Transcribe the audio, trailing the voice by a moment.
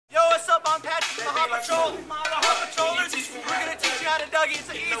Patrol, Patrollers. We're gonna teach you how to Dougie. It's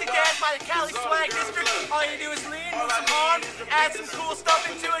an easy dance by the Cali Swag District. All you do is lean, move some arms, add some cool stuff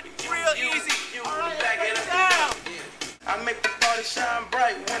into it. Real easy. Alright, break it down. I make the party shine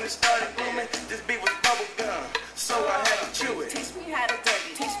bright when it started booming. This beat was bubble gum, so I had to chew it. Teach me how to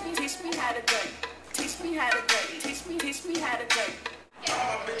Dougie. Teach me how to Dougie. Teach me how to Dougie. Teach me how to Dougie. All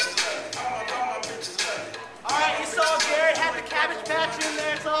my bitches love it. All my bitches love it. Alright, you saw Gary had the cabbage patch in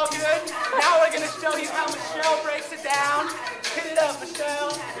there, it's all good. Now we're gonna show you how Michelle breaks it down. Hit it up,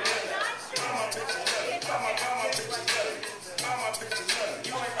 Michelle.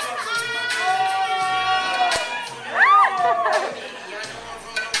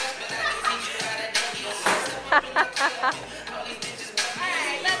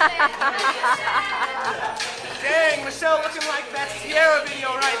 Dang, Michelle looking like that Sierra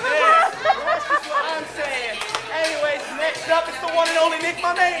video right there. That's just what I'm saying. Anyways, next up is the one and only Nick,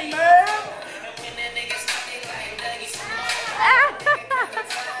 my main man.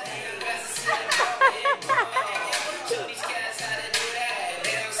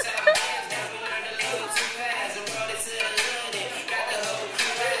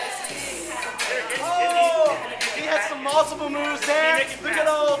 Oh, he has some multiple moves there. Look at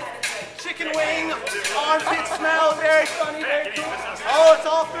old chicken wing, armpit smell, very funny, very cool. Oh, it's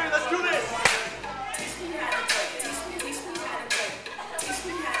all three, let's do this.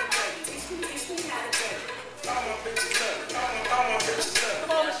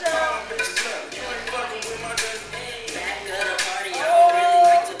 Come on, Michelle.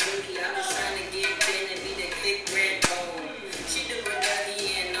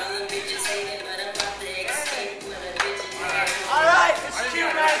 Alright, this is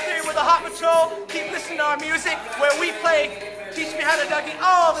KUBE with the Hot Patrol. Keep listening to our music where we play Teach Me How to Dougie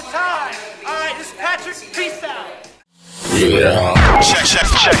all the time. Alright, this is Patrick. Peace out. Yeah. Check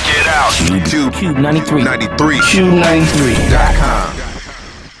it out. YouTube. KUBE 93. KUBE93.com.